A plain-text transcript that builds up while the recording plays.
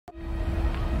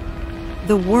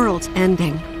the world's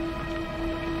ending.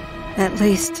 At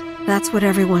least, that's what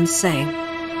everyone's saying.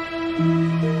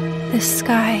 This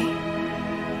sky...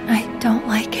 I don't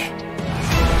like it.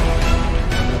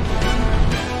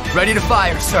 Ready to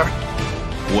fire, sir.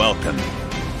 Welcome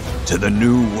to the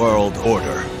New World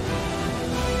Order.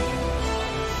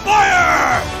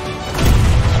 Fire!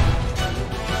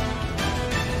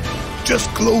 Just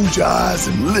close your eyes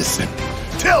and listen.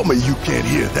 Tell me you can't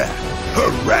hear that. Her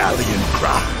rallying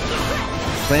cry.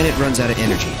 Planet runs out of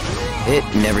energy. It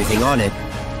and everything on it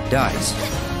dies.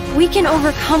 We can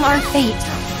overcome our fate.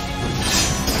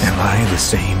 Am I the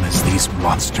same as these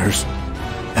monsters?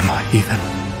 Am I even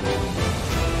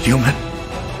human?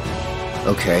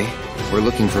 Okay, we're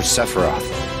looking for Sephiroth.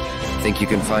 Think you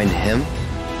can find him?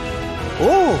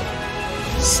 Oh,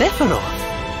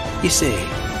 Sephiroth, you say?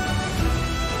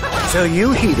 So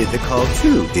you heeded the call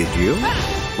too, did you?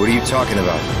 What are you talking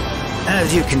about?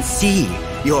 As you can see,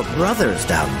 your brothers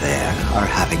down there are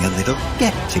having a little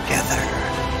get-together.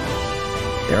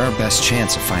 They're our best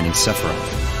chance of finding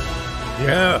Sephiroth.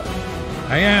 Yeah.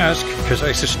 I ask because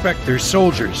I suspect they're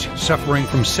soldiers suffering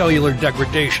from cellular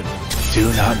degradation.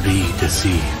 Do not be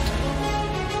deceived.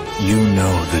 You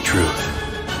know the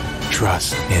truth.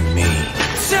 Trust in me.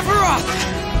 Sephiroth!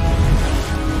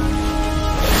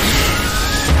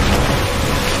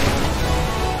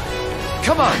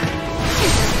 Come on!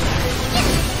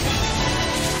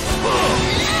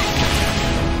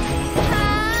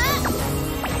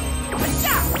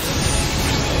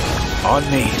 On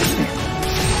me.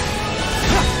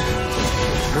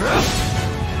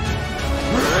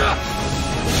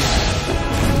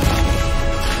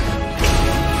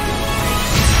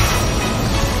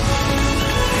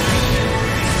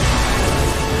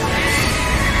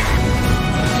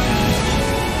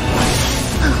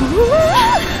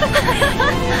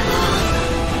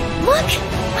 Look!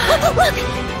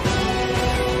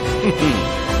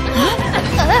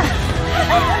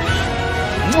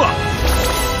 Look!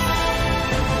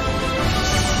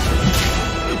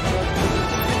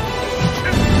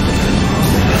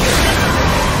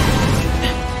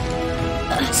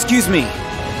 Excuse me.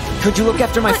 Could you look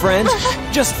after my friend?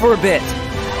 Just for a bit.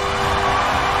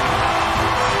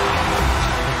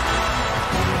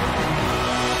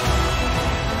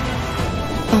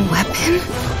 A weapon?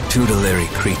 Tutelary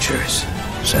creatures,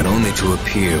 set only to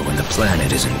appear when the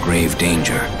planet is in grave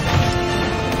danger.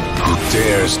 Who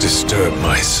dares disturb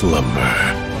my slumber?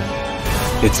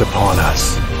 It's upon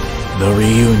us. The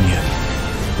reunion.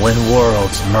 When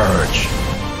worlds merge.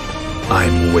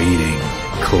 I'm waiting,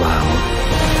 Cloud.